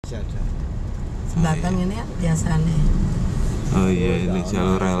masih ada. Jembatan ini ya biasanya. Oh iya, ini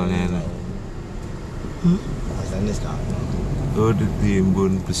jalur relnya ini. Biasanya sekarang. Oh,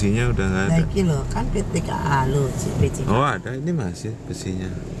 ditimbun besinya udah nggak ada. Lagi loh, kan PTKA lo, CPC. Oh ada, ini masih besinya.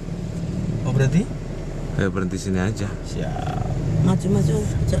 Oh berarti? Berhenti sini aja. Siap. Maju-maju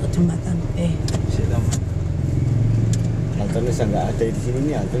ke jembatan. Siap. Haltenya nggak ada di sini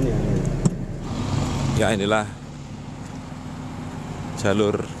nih haltenya. Ya inilah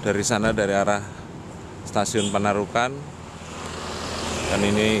jalur dari sana, dari arah stasiun Panarukan, dan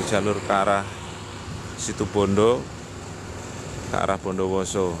ini jalur ke arah Situbondo, ke arah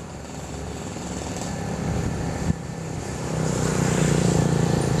Bondowoso.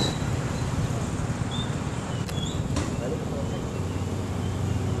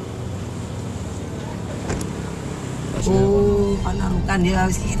 Oh, Panarukan ya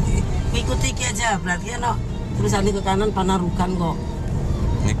sini. Ikuti aja, berarti ya no. Tulisannya ke kanan Panarukan kok.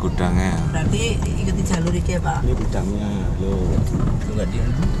 Ini gudangnya. Berarti ikuti jalur iki ya, Pak. Ini gudangnya loh. Enggak dia.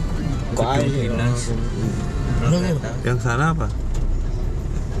 Kok dinas. Yang sana apa?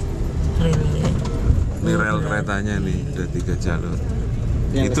 Relnya. Ini rel keretanya nih, ada 3 jalur.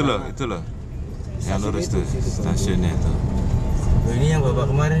 Itu loh. Yang lurus tuh stasiunnya itu. Oh, ini yang bapak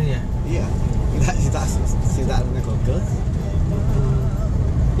kemarin ya? Iya. Kita Google.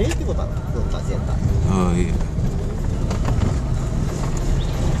 Itu bapak cetak. Oh iya.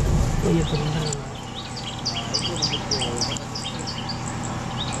 Oh iya benar.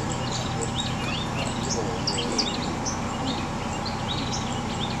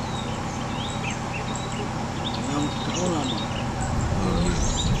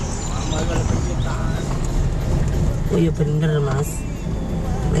 Oh iya bener mas,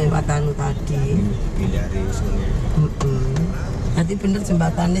 lewat anu tadi. Dari sungai. Nanti bener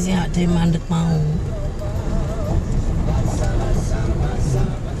jembatannya sih ada yang mandek mau.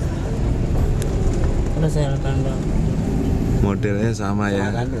 Terus saya tanda. Modelnya sama ya.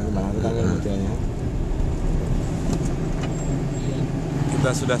 Modelnya.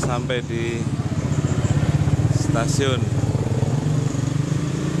 Kita sudah sampai di stasiun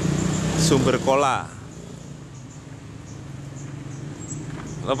Sumber Kolak.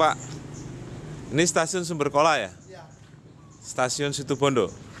 Halo Pak, ini stasiun Sumber Kolak ya? Iya. Stasiun Situbondo.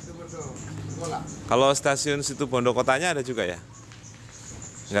 Situbondo, Kolak. Kalau stasiun Situbondo kotanya ada juga ya?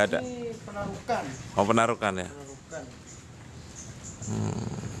 Nggak ada. Ini Panarukan. Oh Panarukan ya. Panarukan.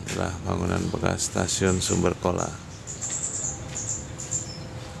 Inilah bangunan bekas stasiun Sumber Kolak.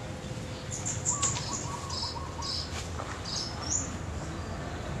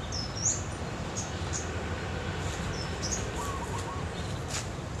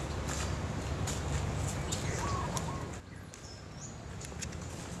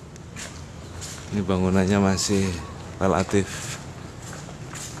 Ini bangunannya masih relatif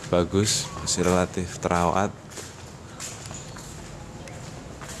bagus, masih relatif terawat.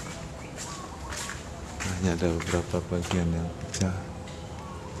 Hanya ada beberapa bagian yang pecah.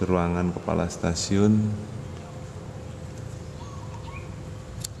 Ruangan kepala stasiun.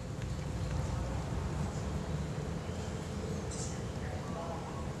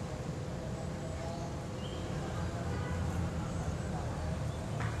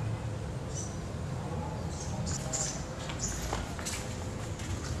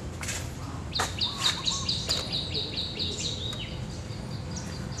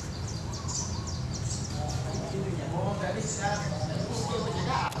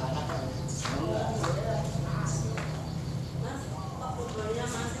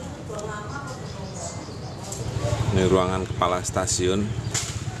 Ini ruangan kepala stasiun.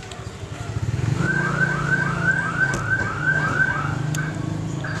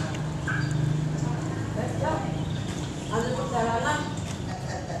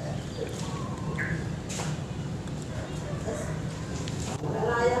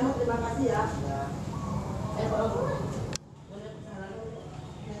 Terima kasih ya.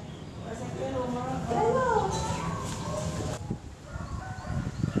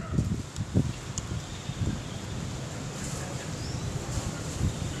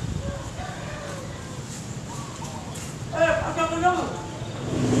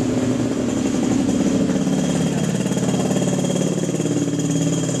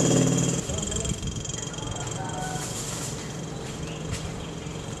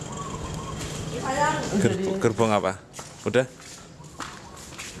 Gerbong apa? Udah?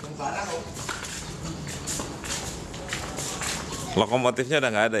 Lokomotifnya udah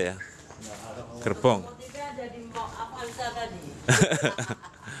nggak ada ya? Gerbong.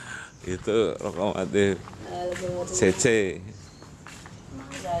 Itu lokomotif CC.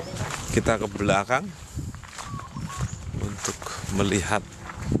 Kita ke belakang untuk melihat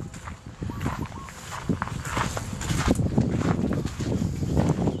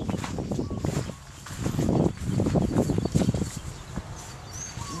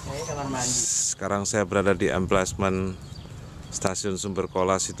Sekarang saya berada di emplacement Stasiun Sumber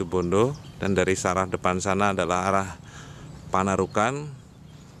Kolak Situbondo, dan dari arah depan sana adalah arah Panarukan.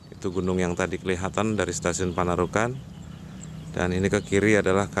 Itu gunung yang tadi kelihatan dari stasiun Panarukan. Dan ini ke kiri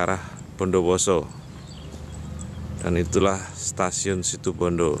adalah ke arah Bondowoso. Dan itulah Stasiun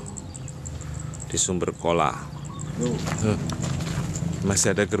Situbondo di Sumber Kolak.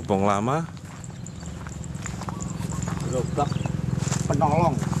 Masih ada gerbong lama. Gerobak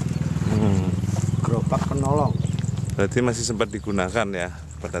penolong. Gerobak penolong. Berarti masih sempat digunakan ya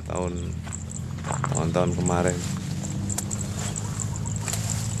pada tahun-tahun kemarin.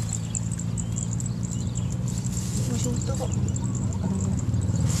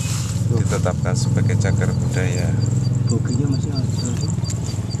 Ditetapkan sebagai cagar budaya. Boginya masih ada.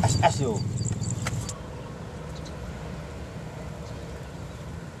 SS yo.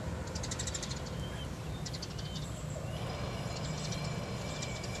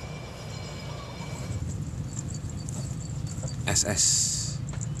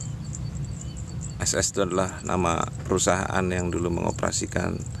 SS itu adalah nama perusahaan yang dulu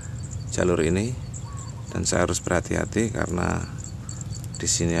mengoperasikan jalur ini, dan saya harus berhati-hati karena di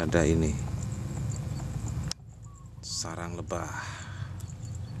sini ada ini sarang lebah,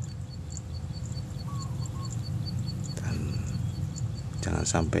 dan jangan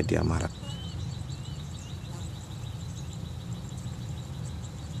sampai dia marah.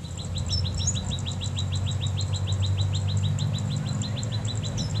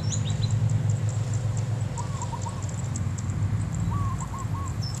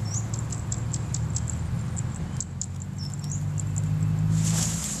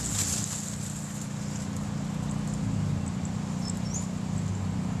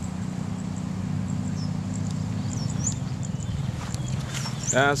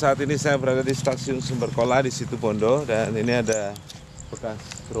 Nah, saat ini saya berada di Stasiun Sumber Kolak di Situbondo, dan ini ada bekas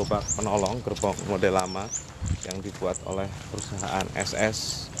gerobak penolong, gerbong model lama yang dibuat oleh perusahaan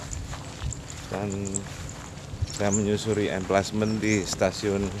SS. Dan saya menyusuri emplacement di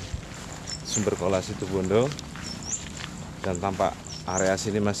Stasiun Sumber Kolak Situbondo, dan tampak area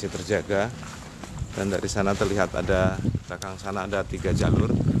sini masih terjaga. Dan dari sana terlihat ada, belakang sana ada 3 jalur.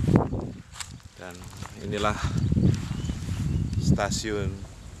 Dan inilah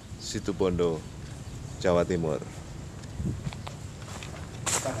Stasiun Situbondo, Jawa Timur.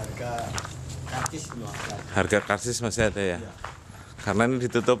 Harga karcis masih ada ya? Karena ini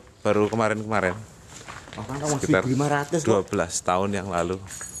ditutup baru kemarin-kemarin. Sekitar 12 tahun yang lalu.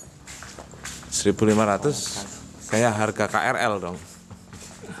 1.500 kayak harga KRL dong.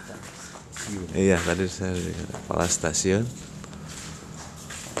 Iya, tadi saya di kepala stasiun.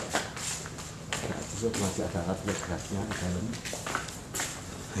 Masih ada alat gasnya di dalam.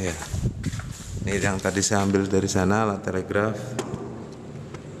 Iya. Ini yang tadi saya ambil dari sana, alat telegraf.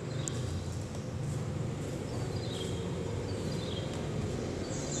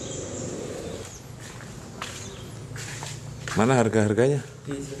 Mana harga-harganya?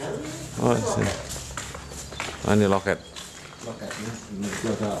 Oh, sini. Oh, ini loket. Loketnya itu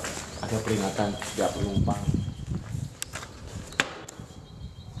ada peringatan tidak penumpang.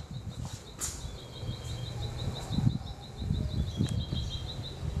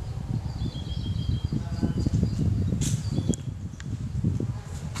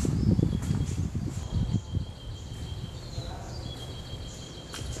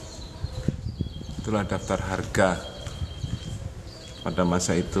 Itulah daftar harga pada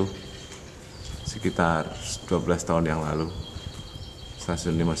masa itu, sekitar 12 tahun yang lalu.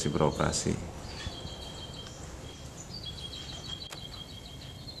 Stasiun ini masih beroperasi.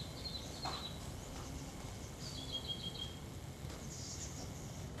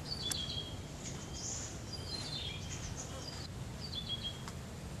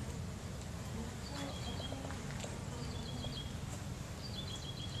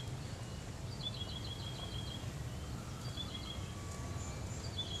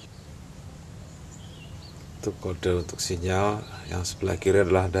 Itu kode untuk sinyal. Yang sebelah kiri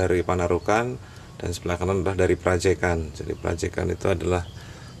adalah dari Panarukan, dan sebelah kanan adalah dari Prajekan. Jadi Prajekan itu adalah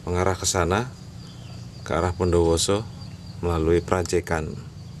mengarah ke sana, ke arah Bondowoso melalui Prajekan.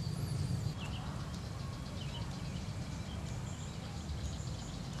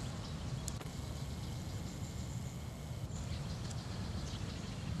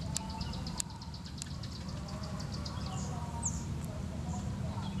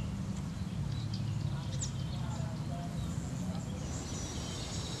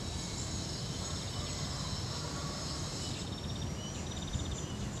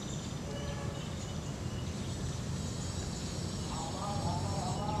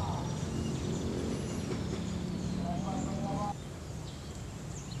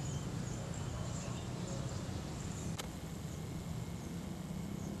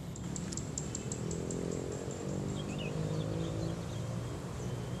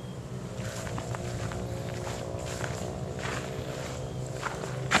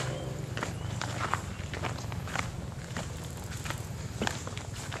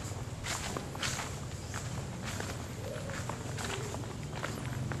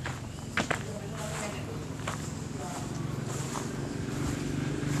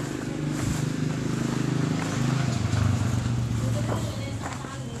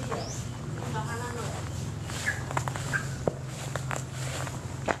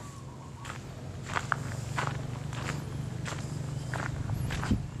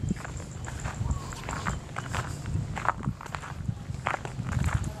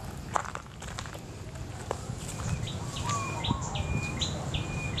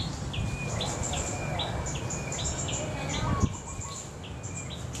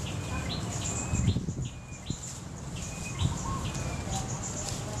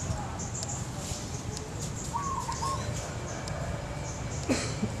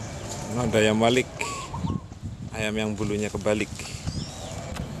 Ada yang balik, ayam yang bulunya kebalik.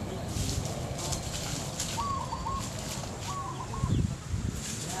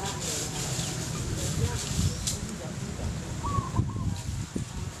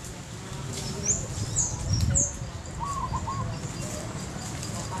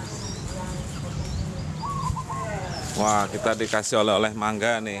 Wah, kita dikasih oleh-oleh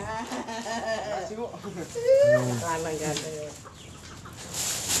mangga nih.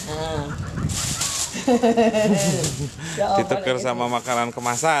 Ditukar sama makanan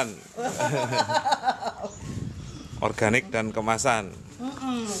kemasan. Organik dan kemasan.